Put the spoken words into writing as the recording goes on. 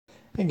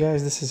Hey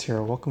guys, this is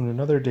Hero. Welcome to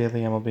another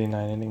daily MLB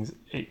 9 Innings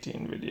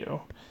 18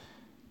 video.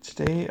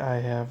 Today I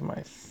have my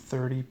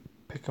 30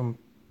 pick'em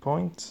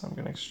points. I'm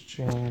going to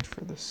exchange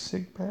for the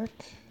SIG pack.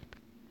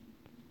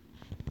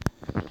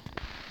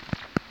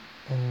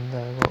 And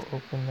I will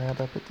open that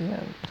up at the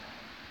end.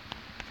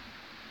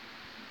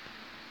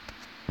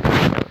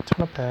 A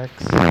ton of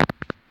packs. I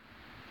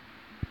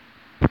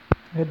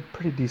had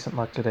pretty decent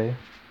luck today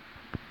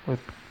with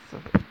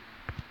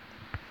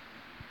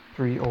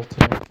 3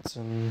 ultimates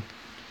and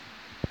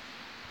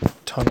a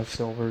ton of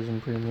silvers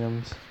and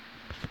premiums.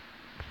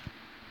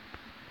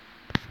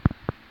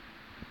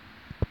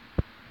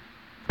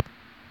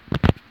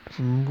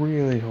 I'm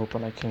really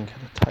hoping I can get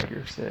a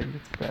Tiger SIG.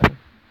 It's been,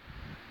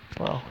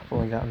 well, I've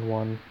only gotten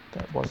one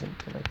that wasn't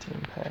in a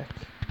team pack.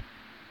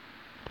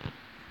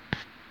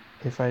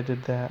 If I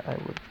did that, I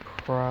would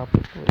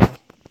probably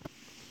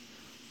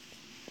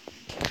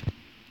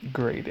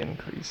grade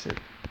increase it.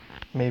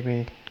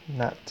 Maybe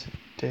not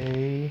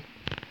today,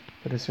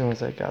 but as soon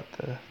as I got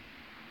the,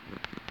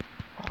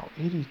 wow,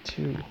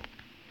 82.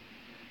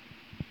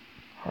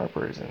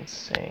 Harper is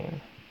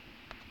insane.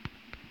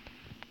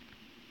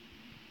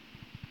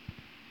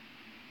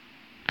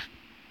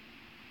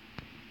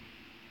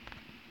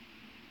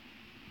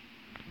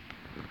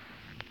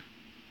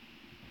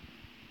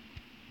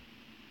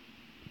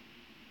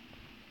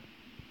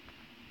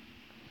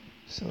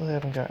 Still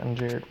haven't gotten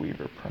Jared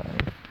Weaver Prime.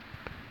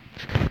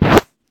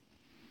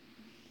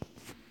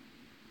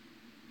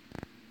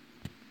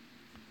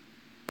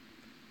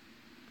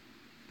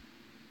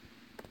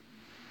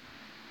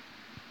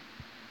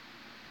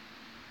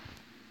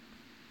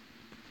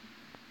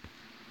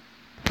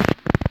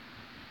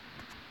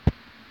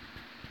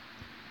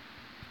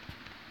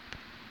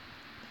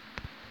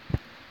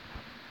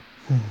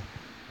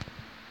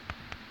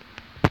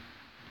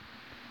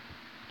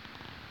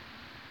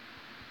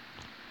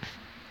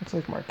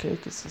 Looks like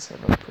Markakis is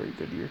having a pretty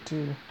good year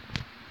too,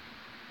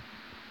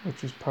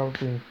 which is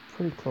probably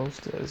pretty close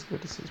to as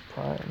good as his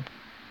prime.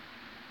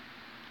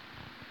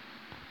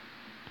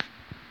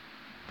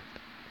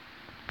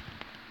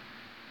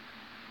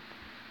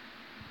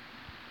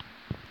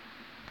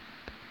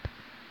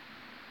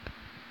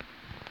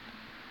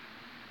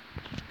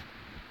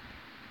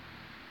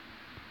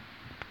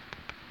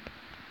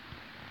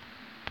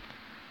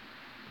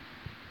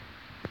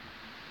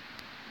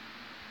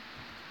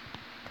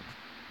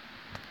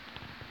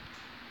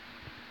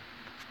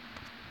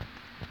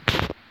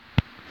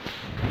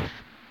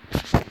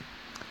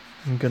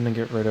 I think I'm gonna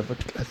get rid of a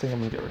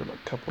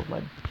couple of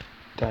my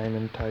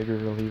Diamond Tiger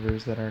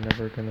relievers that are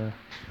never gonna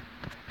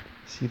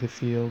see the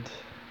field.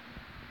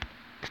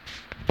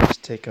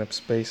 Just taking up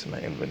space in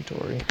my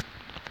inventory.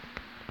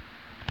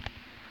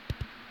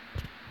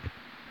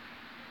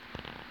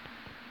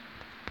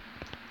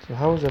 So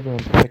how is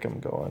everyone's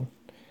pick'em going?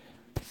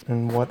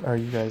 And what are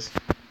you guys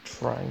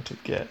trying to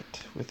get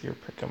with your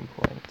pick'em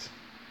points?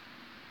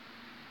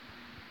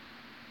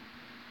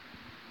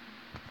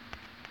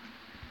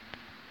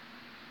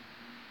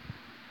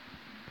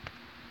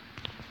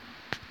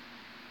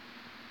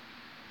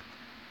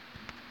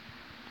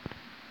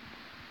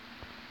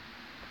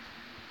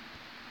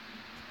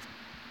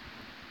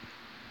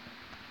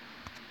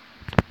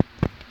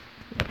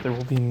 There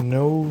will be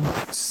no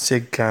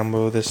SIG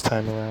combo this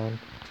time around.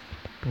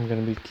 I'm going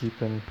to be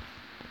keeping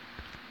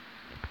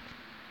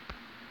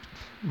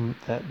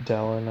that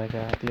Dellin I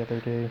got the other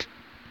day.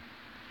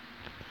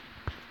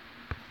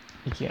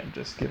 You can't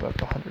just give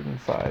up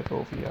 105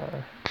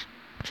 OVR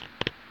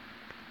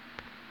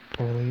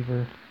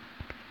reliever.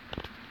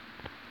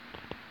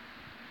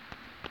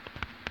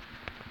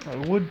 I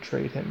would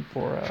trade him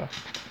for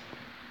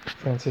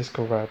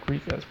Francisco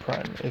Rodriguez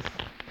Prime if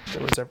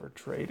there was ever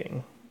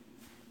trading.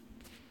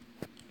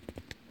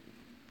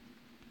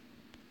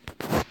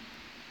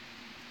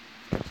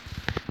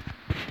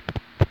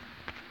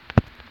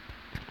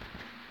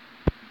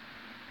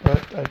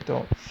 But I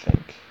don't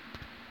think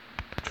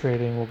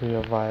trading will be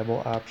a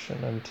viable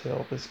option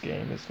until this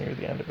game is near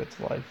the end of its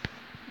life,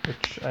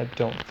 which I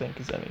don't think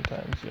is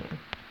anytime soon.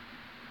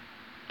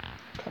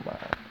 Come on.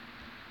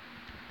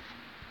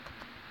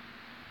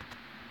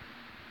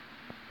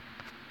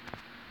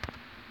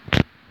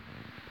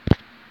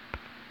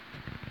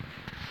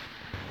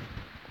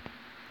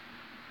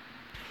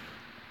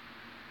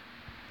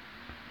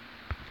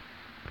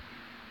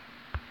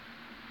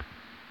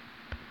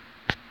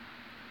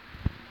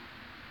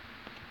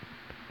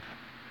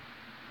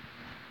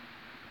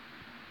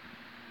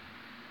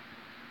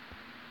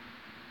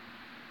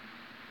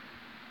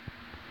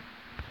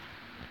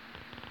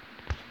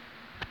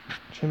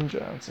 Jim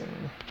Johnson.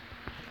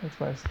 That's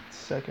my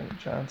second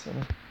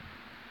Johnson.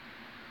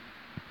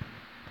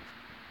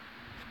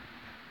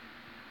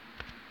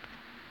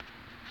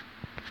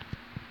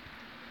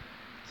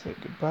 Say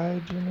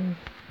goodbye, Jimmy.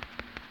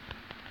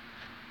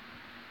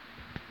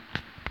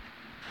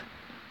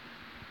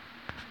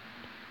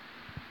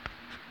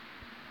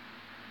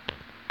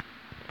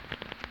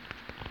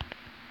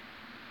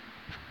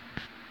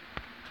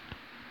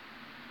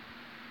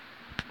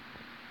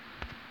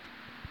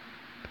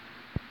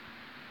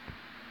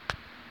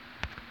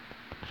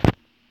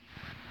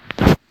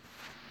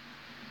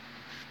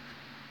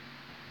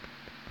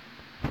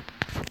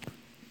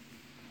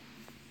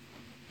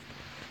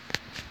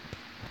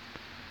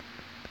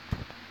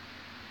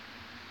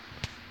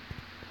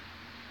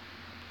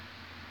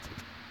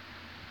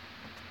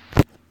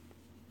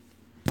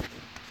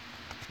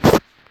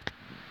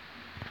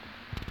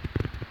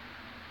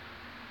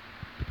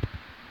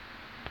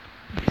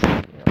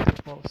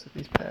 most of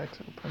these packs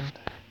opened.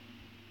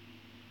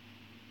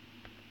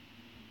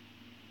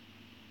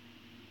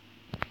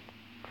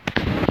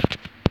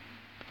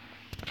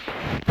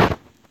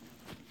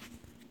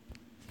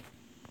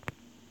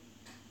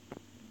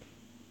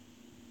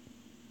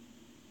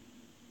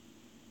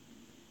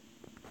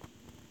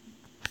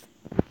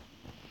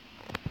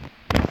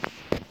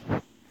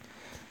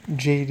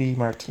 JD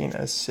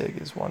Martinez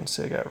Sig is one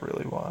Sig I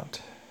really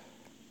want.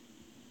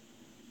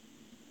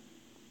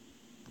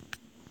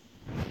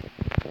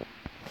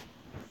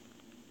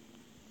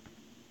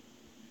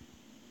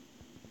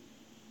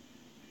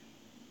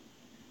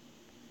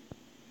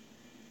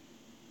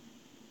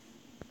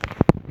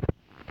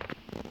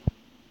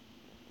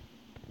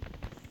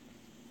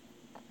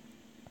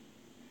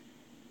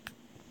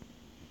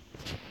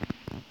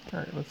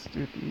 Alright, let's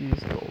do these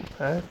gold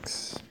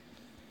packs.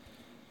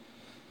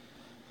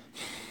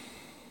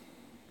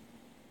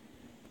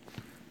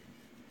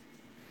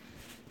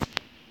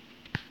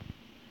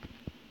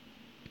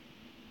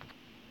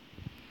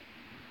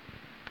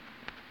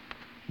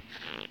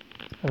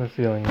 I have a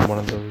feeling one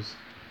of those,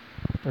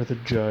 or the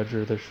Judge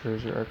or the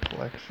Scherzer, are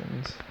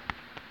collections.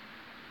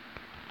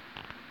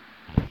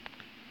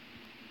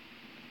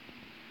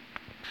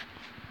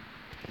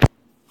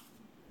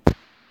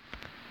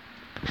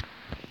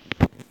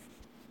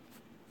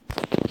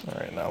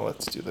 Alright, now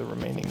let's do the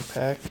remaining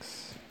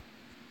packs.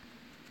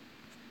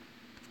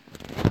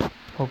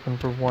 Hoping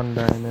for one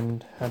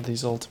diamond, have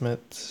these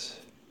ultimates.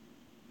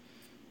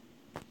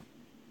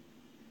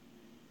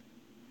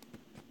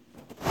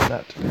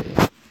 Not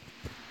today.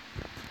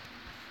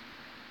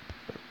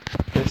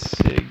 But this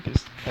Sig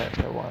is the pack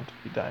I want to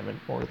be diamond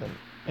more than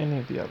any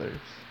of the others.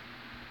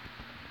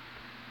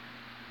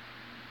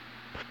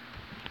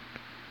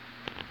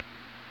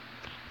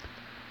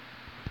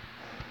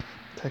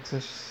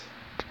 Texas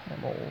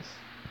Hamels.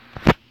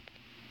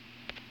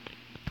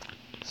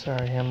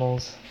 Sorry,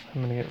 Hamels.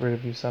 I'm gonna get rid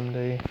of you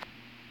someday.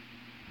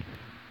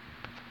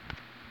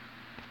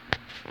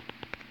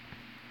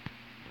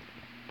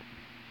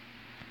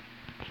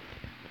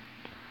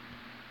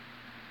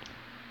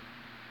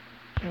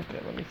 Okay,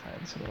 let me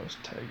find some of those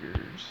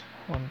Tigers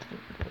I wanted to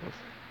get rid of.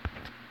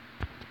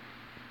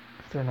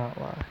 If they're not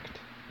locked.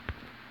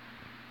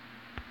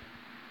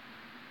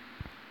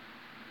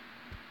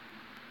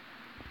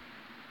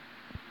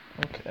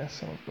 Okay,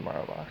 some of them are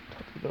locked.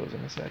 I'll do those in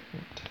a second.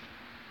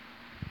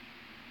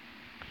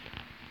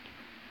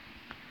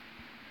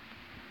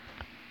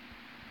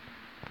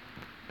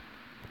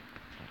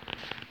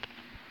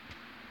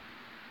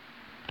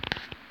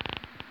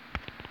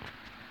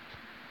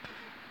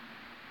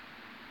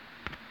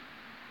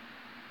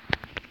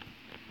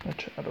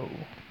 Machado.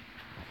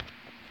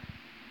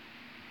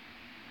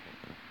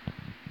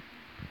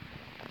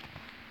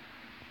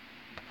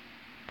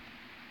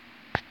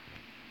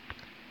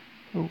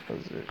 Who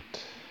was it?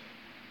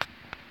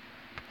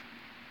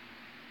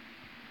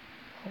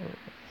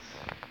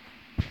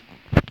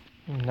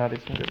 Not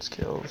even good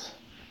skills.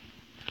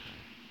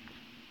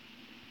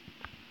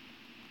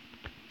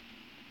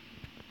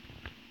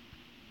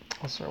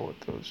 I'll start with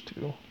those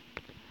two.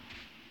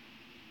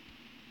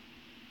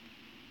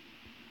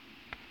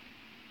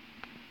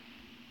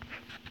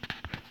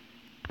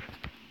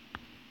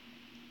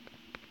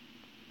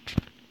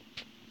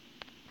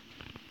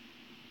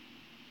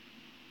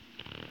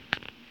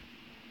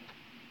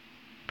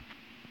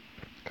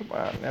 Come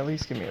on, at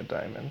least give me a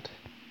diamond.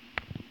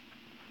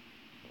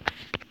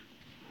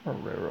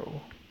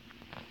 Herrero.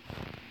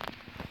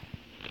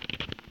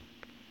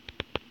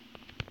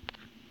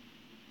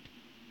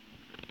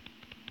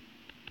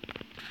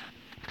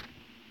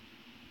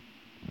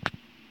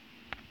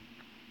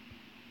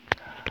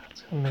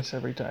 It's gonna miss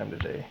every time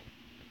today.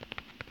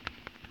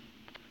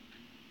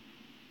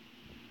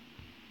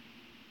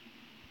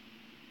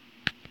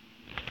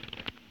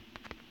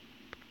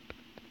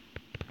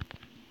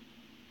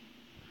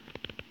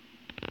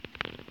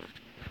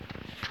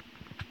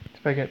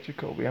 If I get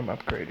Jacoby, I'm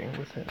upgrading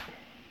with it.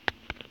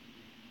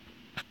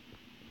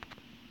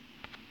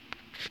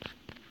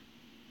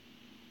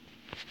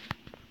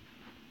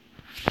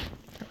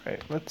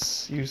 Alright,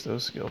 let's use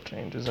those skill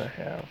changes I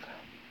have.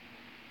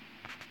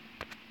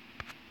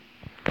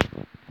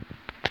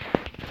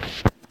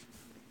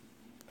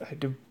 I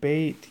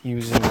debate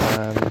using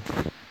a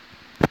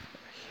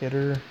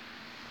hitter,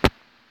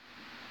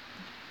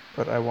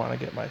 but I want to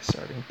get my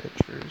starting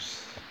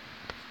pitchers,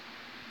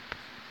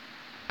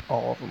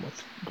 all of them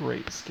with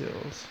great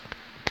skills.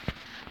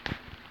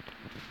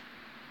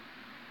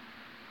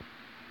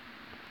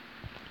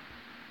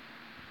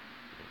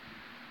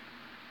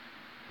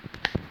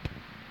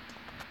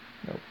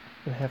 Nope,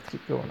 gonna have to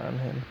keep going on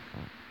him.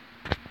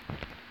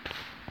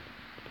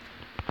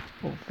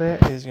 Well,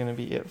 that is gonna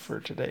be it for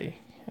today.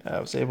 I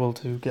was able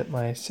to get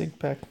my Sig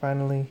pack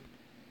finally.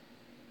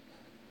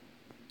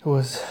 It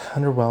was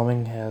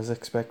underwhelming as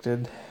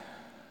expected,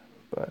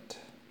 but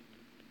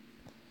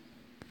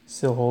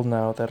still holding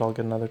out that I'll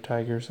get another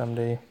Tiger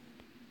someday.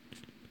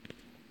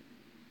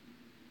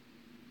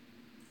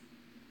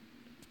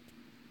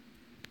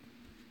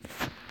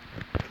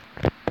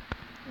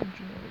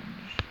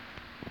 Judge.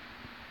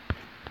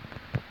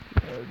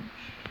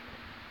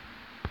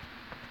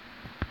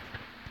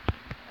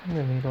 I'm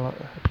gonna need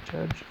a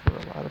judge for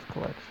a lot of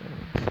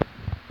collections.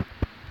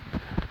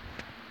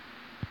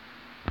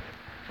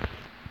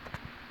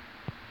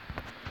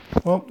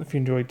 Well, if you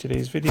enjoyed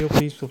today's video,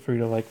 please feel free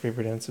to like,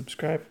 favorite, and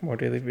subscribe for more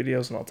daily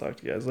videos, and I'll talk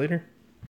to you guys later.